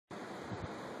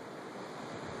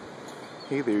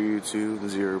Hey there YouTube,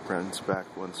 Zero Prince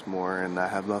back once more, and I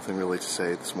have nothing really to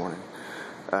say this morning.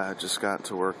 Just got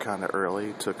to work kind of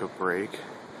early, took a break,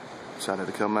 decided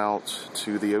to come out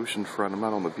to the ocean front. I'm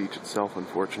not on the beach itself,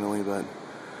 unfortunately, but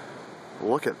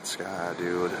look at the sky,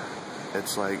 dude.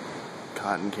 It's like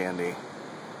cotton candy.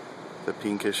 The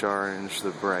pinkish orange,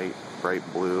 the bright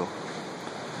blue.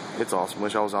 It's awesome.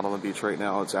 Wish I was out on the beach right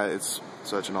now. It's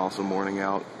such an awesome morning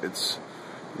out. It's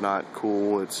not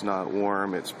cool, it's not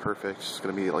warm, it's perfect. It's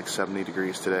going to be like 70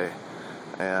 degrees today,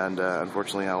 and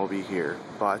unfortunately I will be here,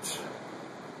 but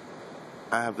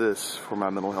I have this for my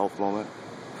mental health moment.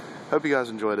 Hope you guys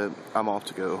enjoyed it. I'm off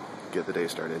to go get the day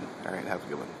started. Alright, have a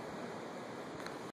good one.